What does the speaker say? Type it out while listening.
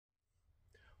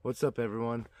What's up,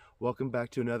 everyone? Welcome back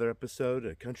to another episode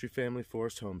of Country Family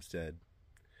Forest Homestead.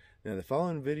 Now, the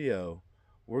following video,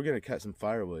 we're going to cut some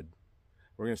firewood.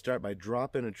 We're going to start by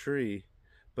dropping a tree,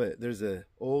 but there's an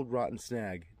old rotten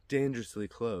snag dangerously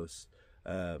close,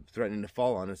 threatening to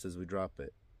fall on us as we drop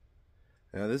it.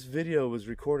 Now, this video was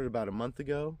recorded about a month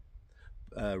ago.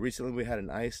 Recently we had an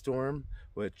ice storm,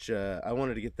 which I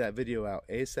wanted to get that video out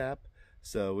ASAP,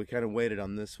 so we kind of waited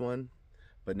on this one,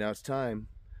 but now it's time.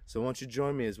 So why don't you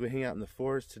join me as we hang out in the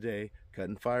forest today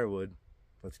cutting firewood.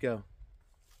 Let's go.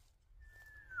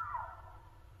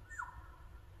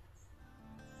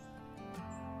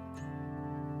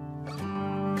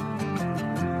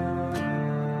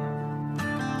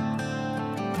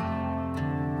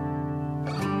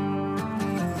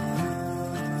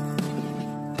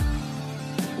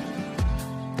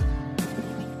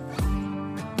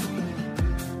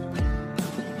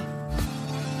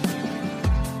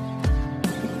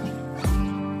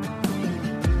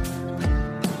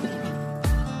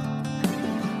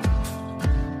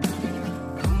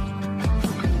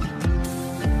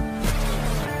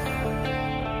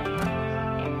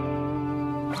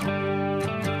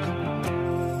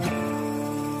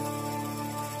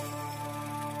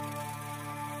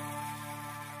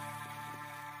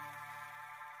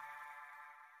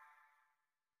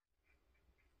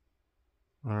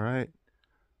 All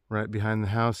right behind the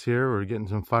house here, we're getting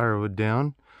some firewood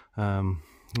down.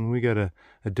 We got a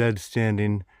dead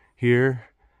standing here,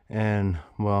 and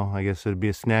well, I guess it'd be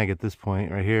a snag at this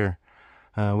point right here.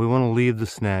 We want to leave the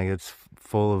snag. It's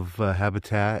full of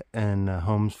habitat and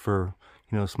homes for,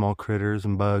 small critters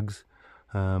and bugs.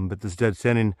 But this dead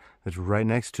standing that's right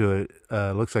next to it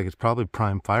looks like it's probably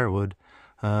prime firewood.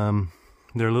 They're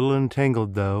a little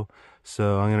entangled though,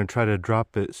 so I'm going to try to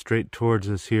drop it straight towards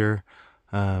us here.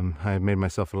 I made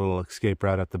myself a little escape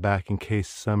route at the back in case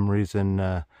some reason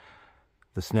the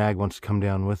snag wants to come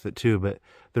down with it too, but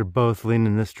they're both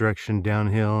leaning this direction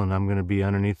downhill, and I'm going to be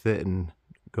underneath it and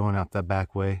going out that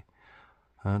back way.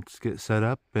 Let's get set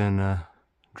up and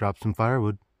drop some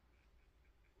firewood.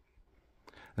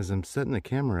 As I'm setting the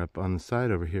camera up on the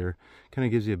side over here, kind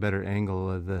of gives you a better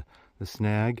angle of the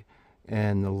snag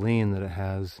and the lean that it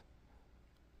has.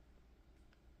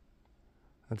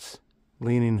 That's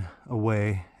leaning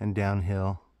away and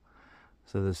downhill,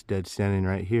 so this dead standing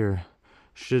right here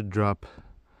should drop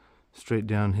straight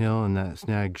downhill, and that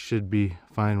snag should be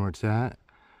fine where it's at.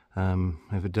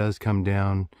 If it does come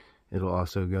down, it'll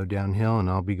also go downhill, and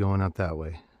I'll be going out that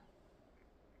way.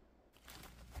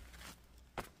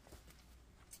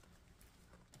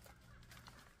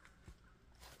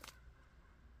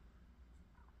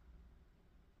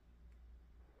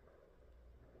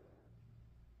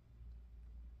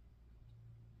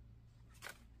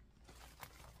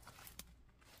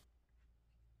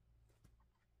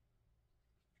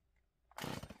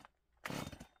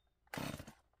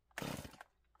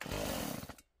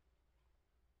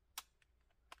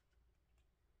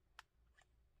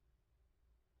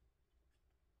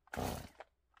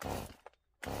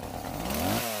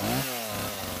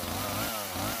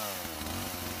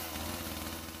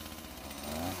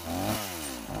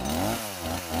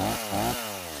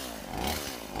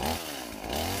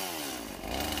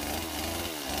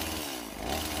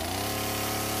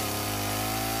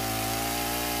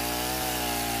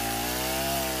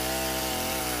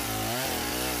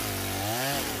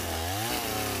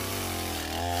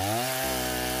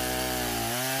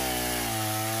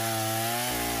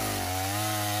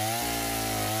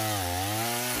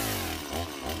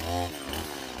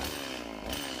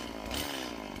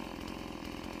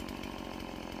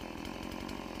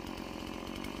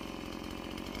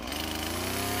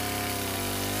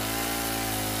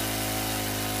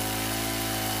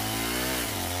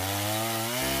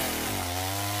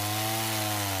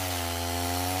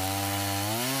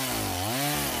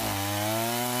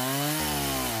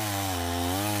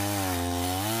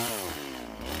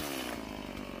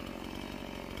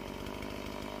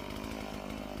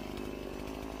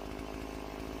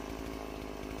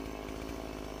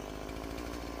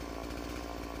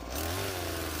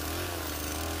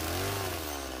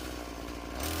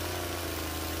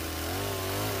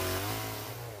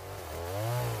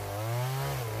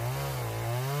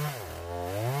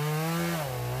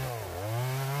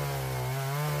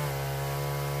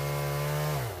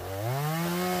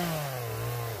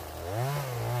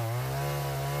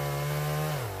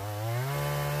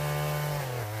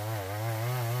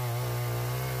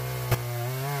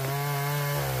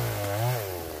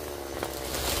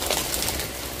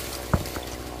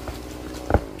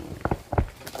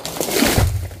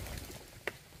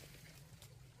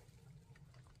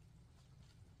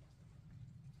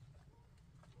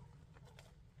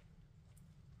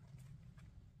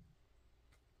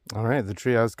 All right, the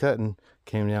tree I was cutting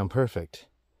came down perfect.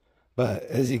 But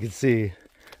as you can see,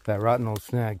 that rotten old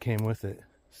snag came with it.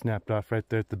 Snapped off right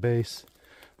there at the base.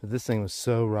 But this thing was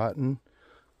so rotten.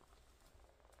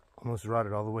 Almost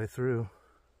rotted all the way through.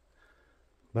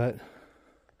 But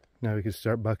now we can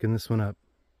start bucking this one up.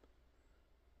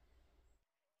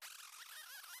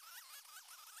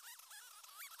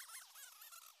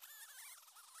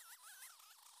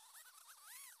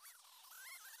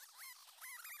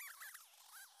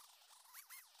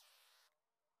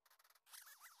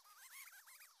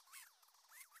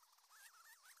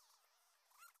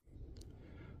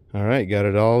 All right, got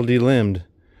it all delimbed.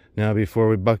 Now before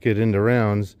we buck it into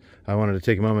rounds, I wanted to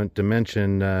take a moment to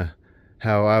mention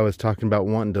how I was talking about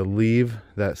wanting to leave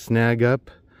that snag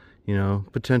up. You know,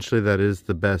 potentially that is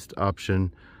the best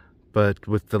option, but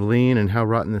with the lean and how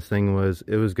rotten this thing was,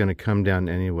 it was going to come down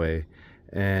anyway.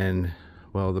 And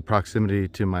well, the proximity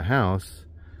to my house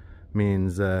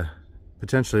means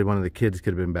potentially one of the kids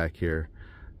could have been back here.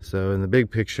 So in the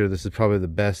big picture, this is probably the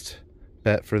best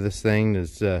bet for this thing,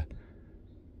 is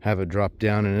have it drop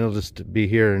down, and it'll just be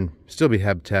here and still be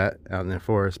habitat out in the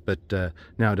forest, but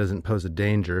now it doesn't pose a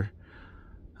danger.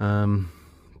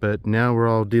 But now we're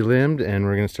all delimbed and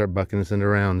we're going to start bucking this into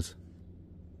rounds.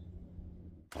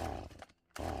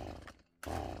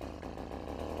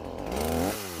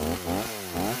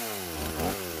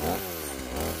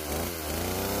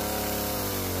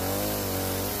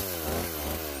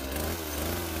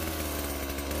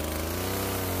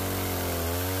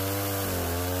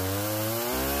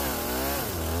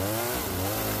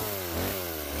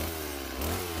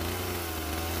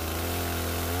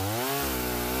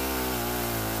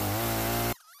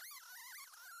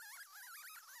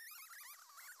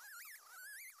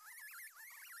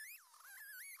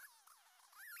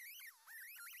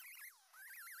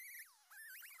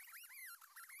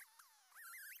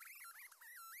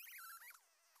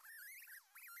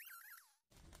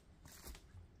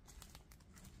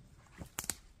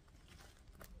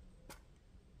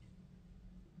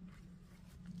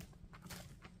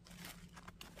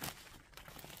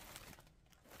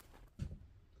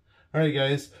 Alright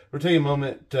guys, we're taking a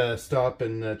moment to stop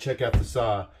and check out the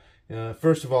saw.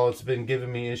 First of all, it's been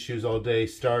giving me issues all day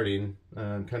starting.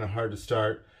 Kind of hard to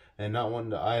start and not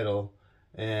wanting to idle.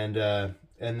 And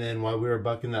then while we were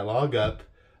bucking that log up,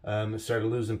 it started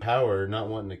losing power, not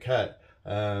wanting to cut.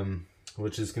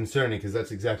 Which is concerning because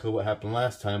that's exactly what happened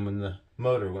last time when the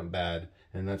motor went bad.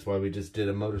 And that's why we just did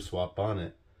a motor swap on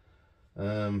it.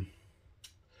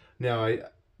 Now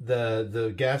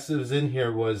the gas that was in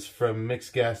here was from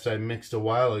mixed gas that I mixed a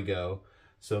while ago,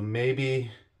 so maybe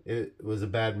it was a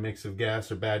bad mix of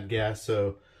gas or bad gas.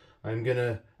 So I'm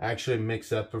gonna actually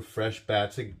mix up a fresh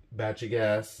batch of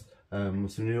gas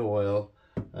with some new oil,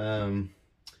 and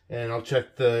I'll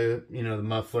check the the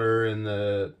muffler and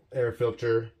the air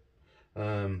filter.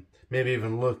 Maybe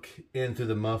even look into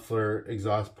the muffler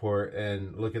exhaust port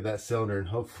and look at that cylinder, and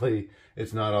hopefully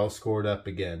it's not all scored up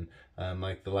again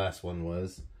like the last one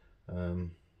was.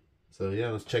 So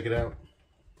yeah, let's check it out.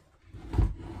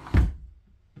 I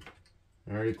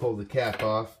already pulled the cap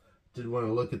off. Did want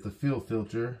to look at the fuel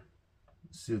filter,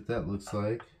 see what that looks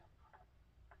like.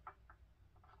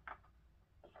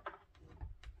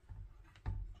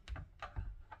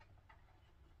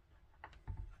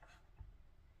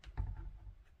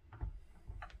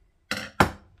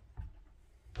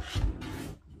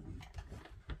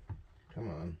 Come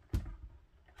on.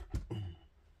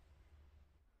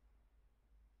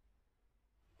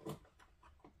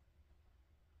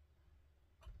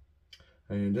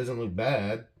 I mean, it doesn't look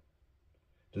bad.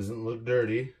 Doesn't look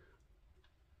dirty.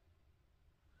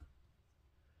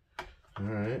 All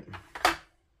right.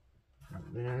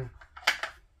 Right there.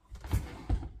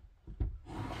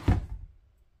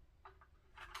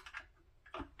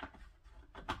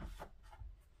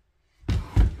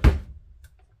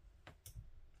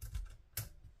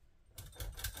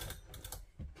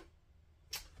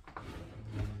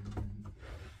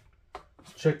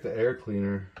 Let's check the air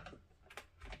cleaner.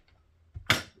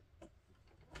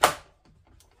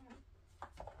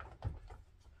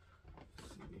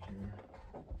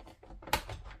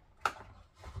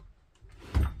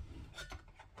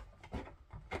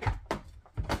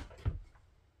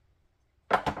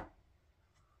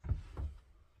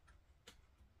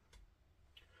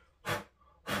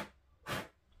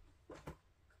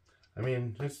 I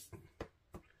mean, it's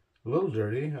a little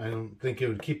dirty. I don't think it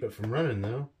would keep it from running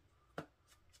though.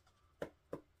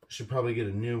 Should probably get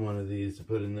a new one of these to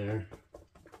put in there.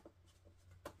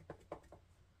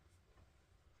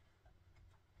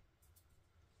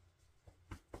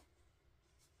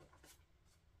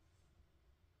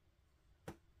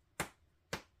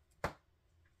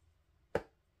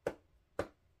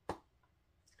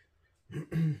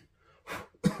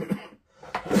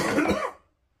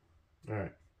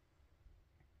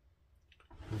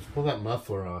 pull that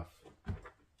muffler off.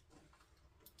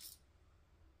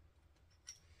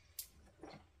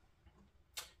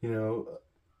 You know,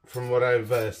 from what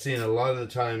I've seen, a lot of the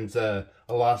times a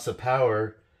loss of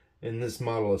power in this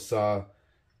model of saw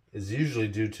is usually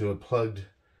due to a plugged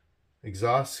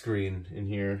exhaust screen in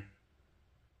here.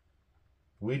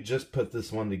 We just put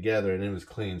this one together and it was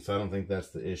clean, so I don't think that's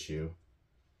the issue.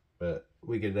 But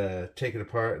we could take it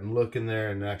apart and look in there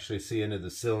and actually see into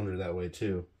the cylinder that way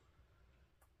too.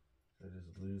 I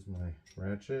just lose my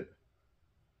ratchet.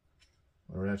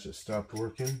 My ratchet stopped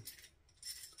working.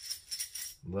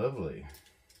 Lovely.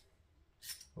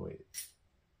 Oh, wait.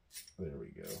 There we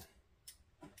go.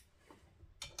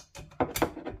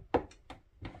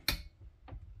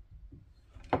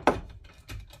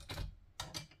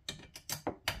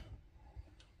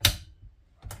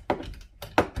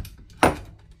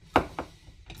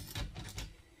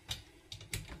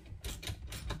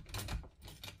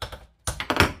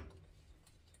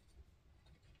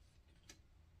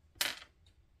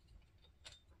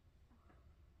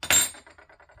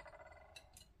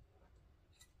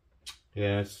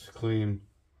 Yeah, it's clean.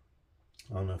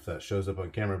 I don't know if that shows up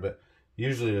on camera, but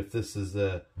usually if this is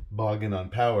bogging on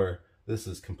power, this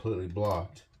is completely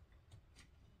blocked.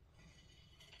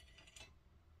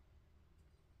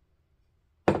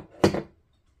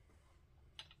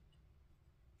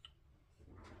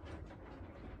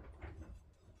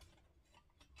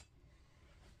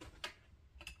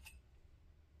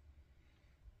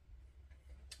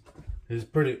 It's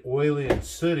pretty oily and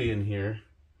sooty in here.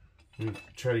 I'm gonna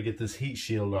try to get this heat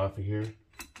shield off of here.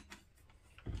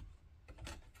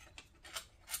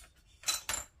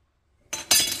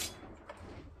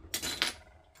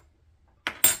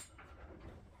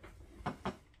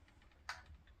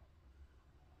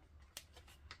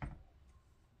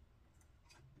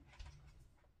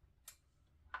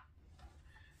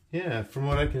 Yeah, from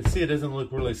what I can see, it doesn't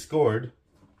look really scored.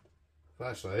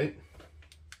 Flashlight.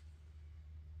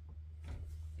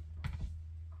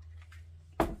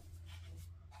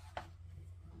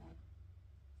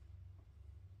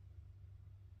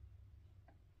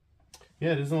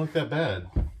 Yeah, it doesn't look that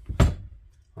bad. I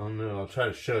don't know, I'll try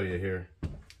to show you here.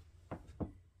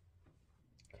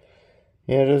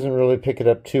 Yeah, it doesn't really pick it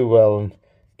up too well on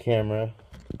camera.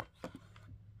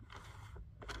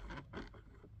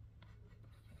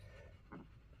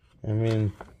 I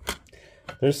mean,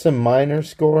 there's some minor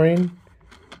scoring,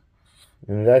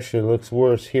 and it actually looks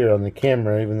worse here on the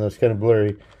camera, even though it's kind of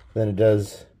blurry, than it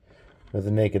does with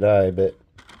the naked eye. But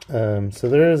so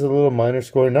there is a little minor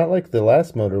scoring, not like the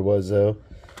last motor was though.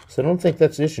 So I don't think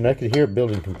that's the issue. And I could hear it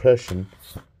building compression.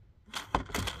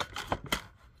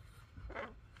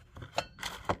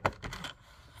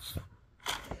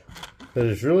 But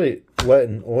it's really wet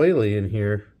and oily in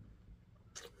here,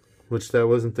 which that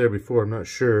wasn't there before. I'm not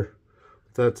sure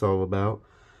what that's all about.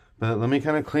 But let me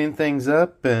kind of clean things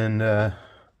up, and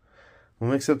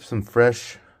we'll mix up some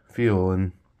fresh fuel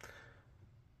and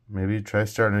maybe try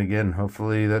starting again.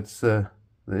 Hopefully that's the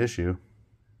issue.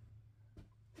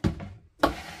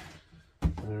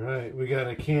 Alright, we got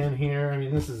a can here. I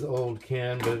mean, this is an old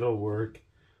can, but it'll work.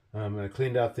 I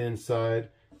cleaned out the inside.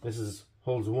 This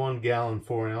holds 1 gallon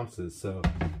 4 ounces, so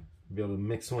I'll be able to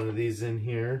mix one of these in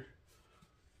here.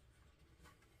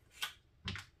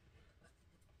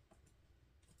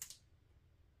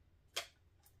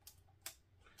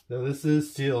 Now this is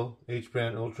still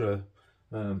H-brand Ultra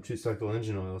 2-cycle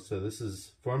engine oil, so this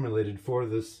is formulated for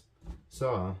this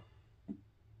saw.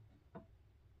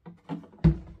 I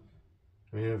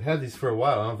mean, I've had these for a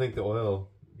while. I don't think the oil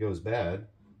goes bad.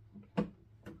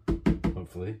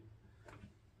 Hopefully.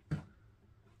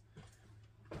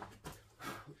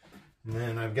 And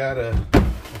then I've got a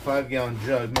 5-gallon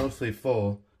jug, mostly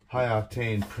full,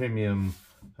 high-octane premium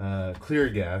clear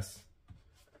gas.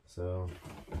 So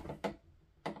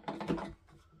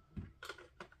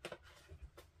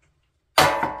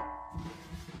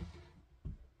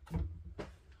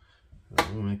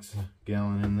we'll mix a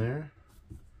gallon in there.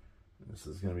 This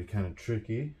is going to be kind of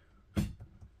tricky.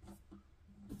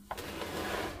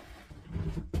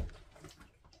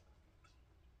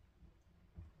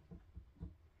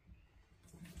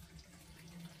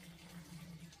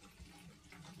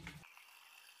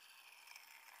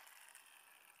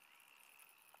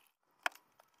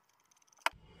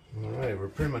 Alright, we're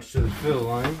pretty much to the fill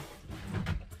line.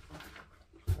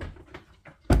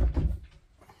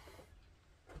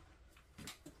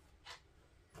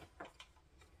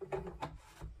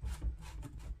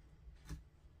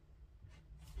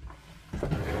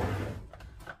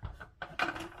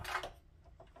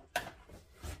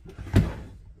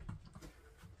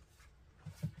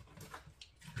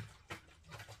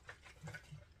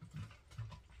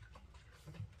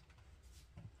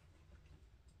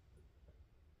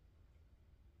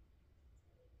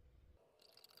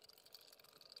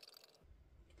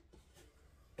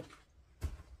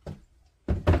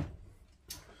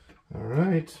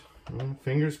 right. Well,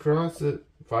 fingers crossed it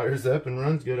fires up and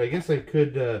runs good. I guess I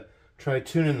could try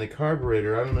tuning the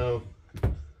carburetor. I don't know.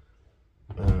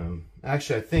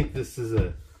 Actually, I think this is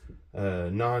a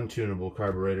non-tunable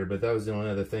carburetor, but that was the only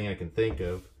other thing I can think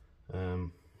of.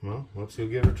 Well, let's go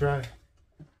give it a try.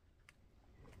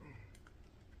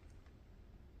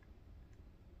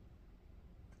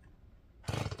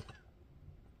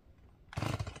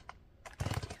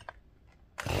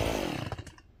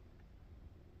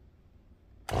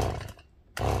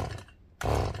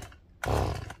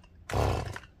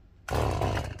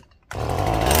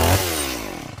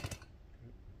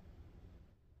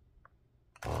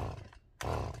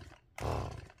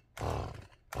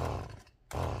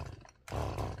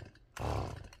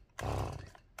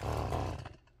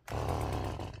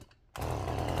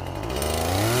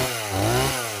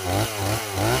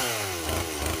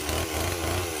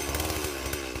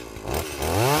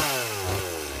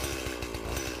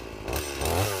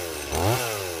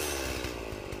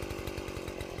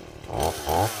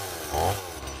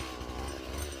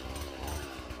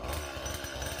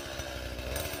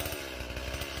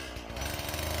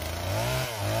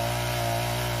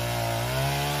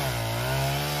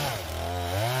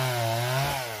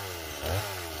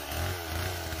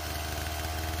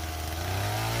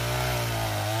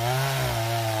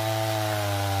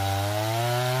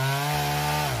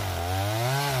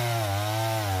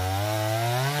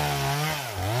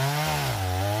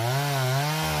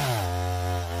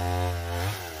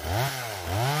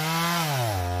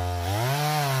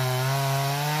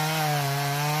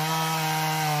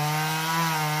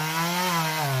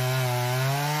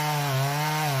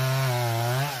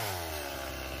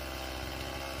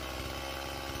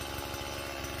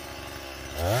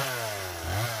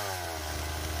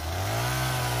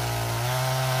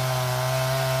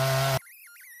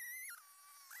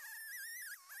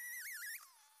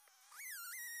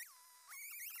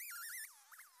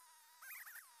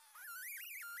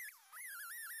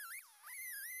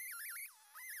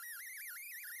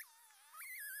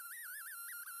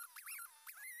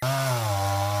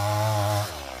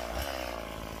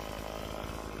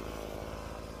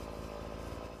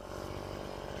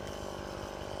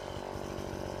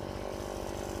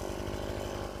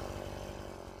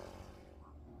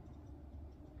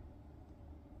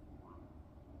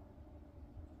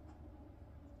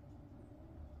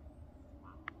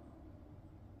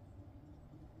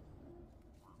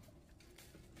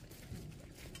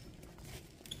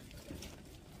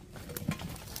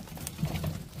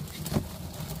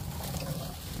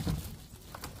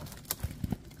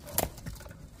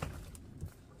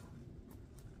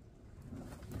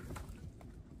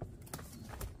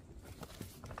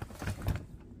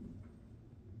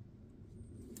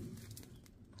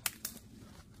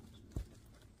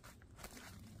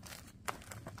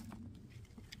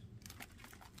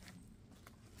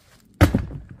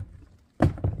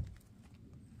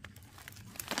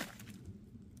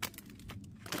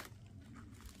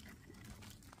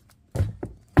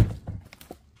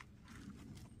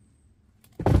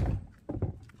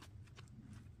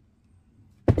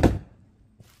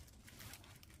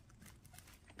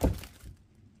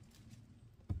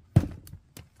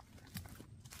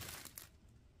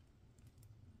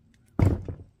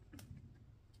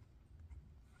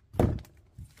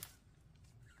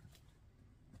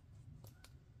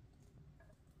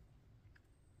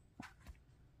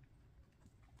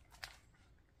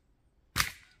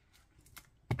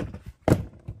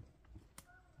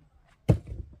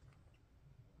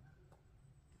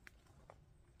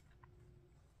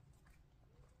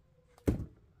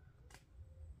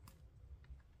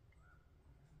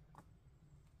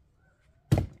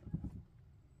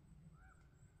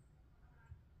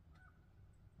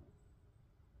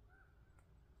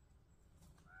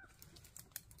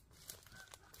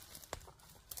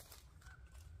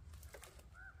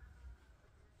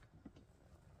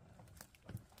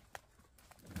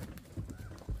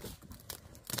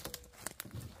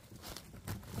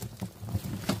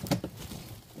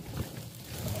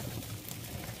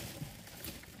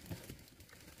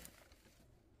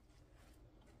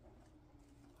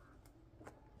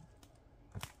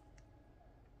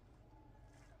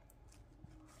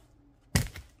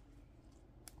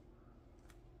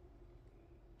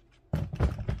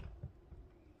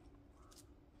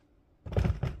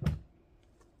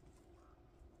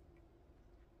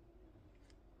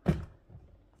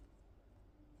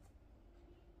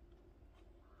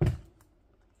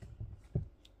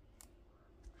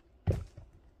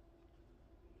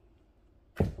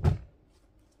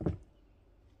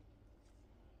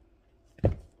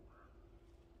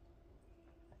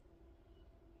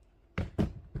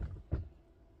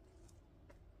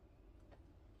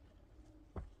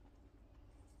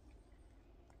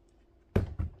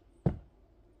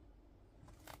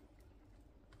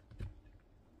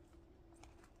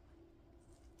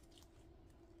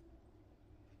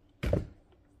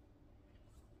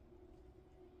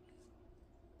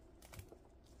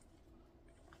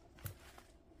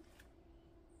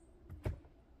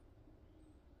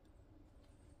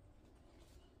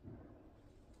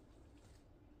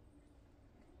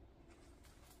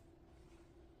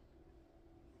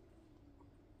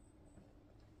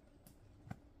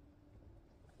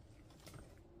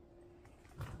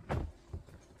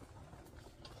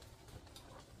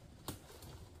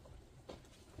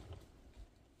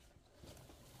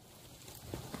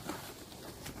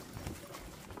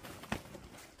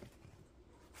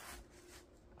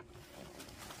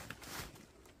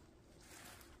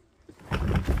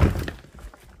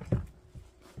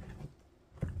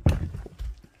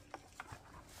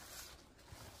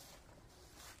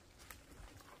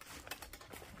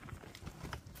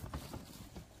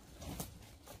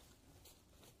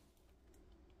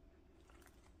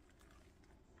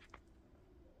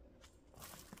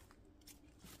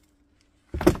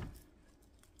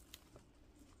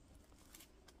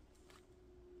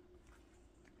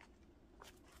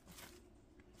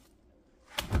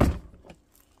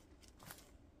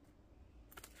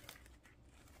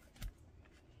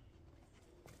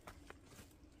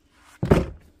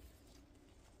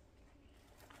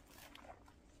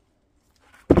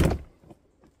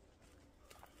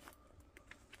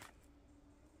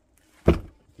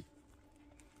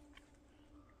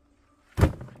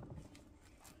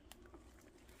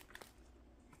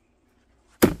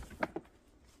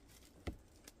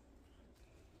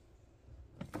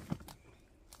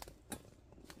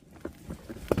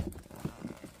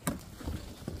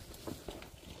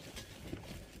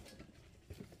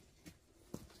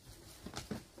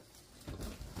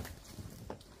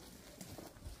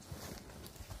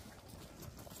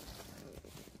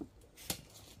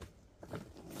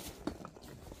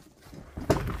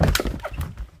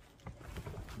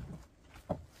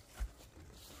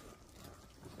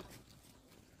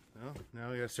 Now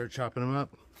we gotta start chopping them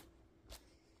up.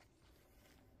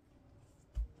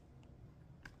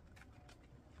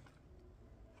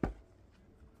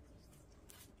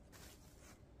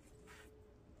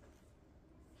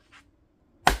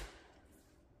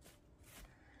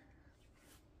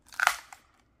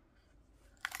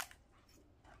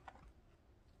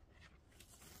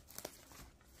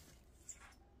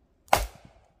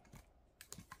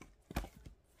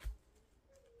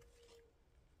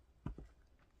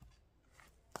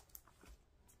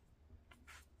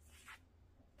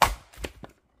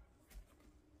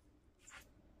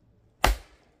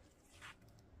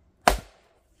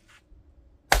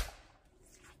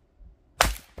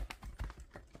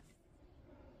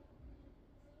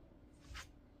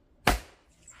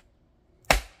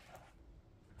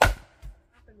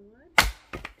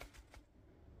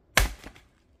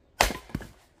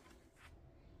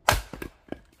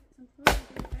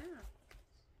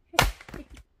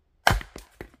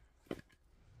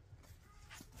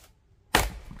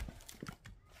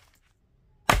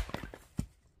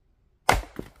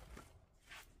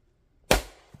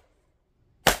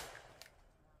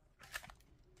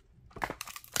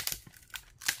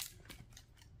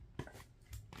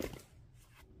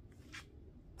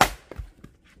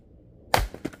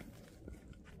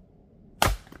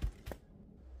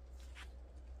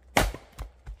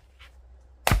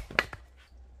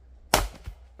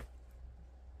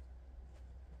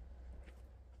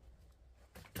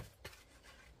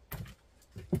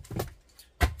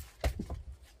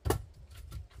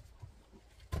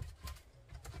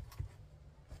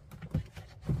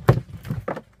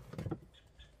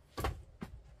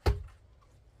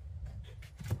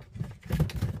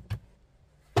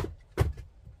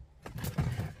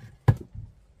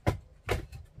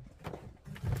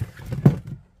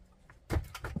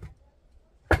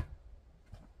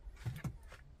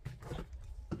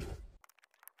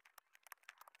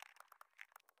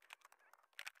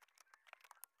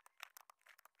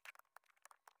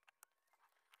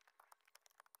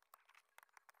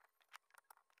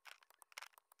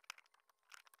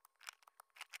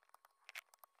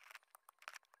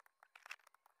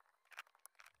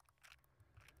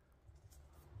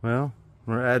 Well,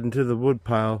 we're adding to the wood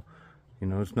pile. You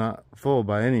know, it's not full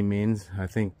by any means. I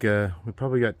think we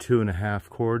probably got 2.5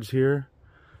 cords here.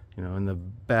 You know, in the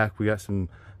back we got some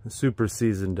super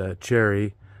seasoned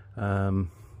cherry,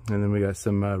 and then we got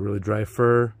some really dry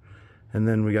fir, and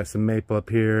then we got some maple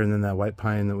up here, and then that white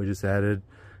pine that we just added.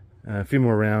 A few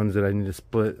more rounds that I need to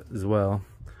split as well.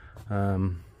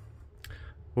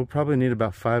 We'll probably need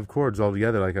about 5 cords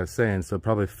altogether, like I was saying, so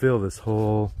probably fill this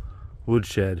whole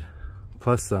woodshed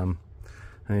plus some.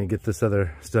 I need to get this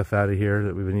other stuff out of here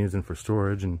that we've been using for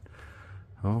storage, and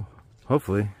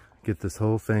hopefully get this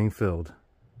whole thing filled.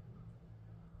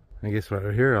 I guess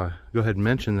right here I'll go ahead and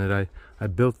mention that I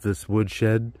built this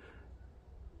woodshed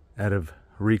out of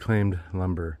reclaimed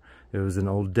lumber. It was an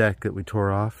old deck that we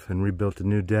tore off and rebuilt a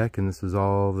new deck, and this was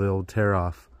all the old tear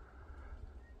off.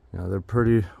 You know, they're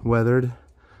pretty weathered,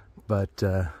 but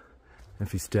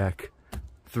if you stack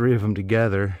 3 of them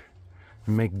together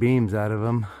and make beams out of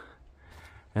them,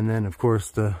 and then of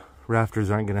course the rafters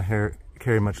aren't going to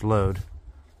carry much load,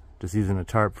 just using a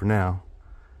tarp for now,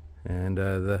 and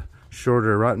the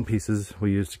shorter rotten pieces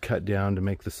we used to cut down to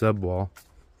make the sub wall.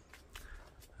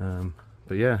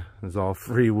 But yeah, it was all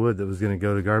free wood that was going to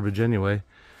go to garbage anyway.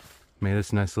 Made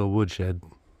us a nice little woodshed.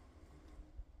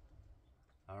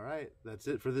 Alright, that's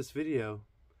it for this video.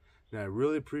 Now I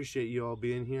really appreciate you all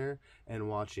being here and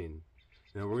watching.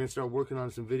 Now we're going to start working on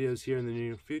some videos here in the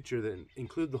near future that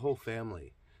include the whole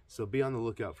family, so be on the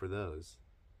lookout for those.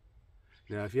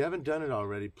 Now if you haven't done it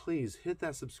already, please hit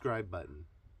that subscribe button.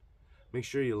 Make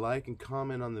sure you like and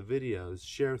comment on the videos,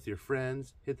 share with your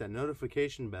friends, hit that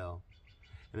notification bell.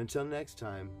 And until next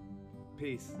time,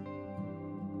 peace.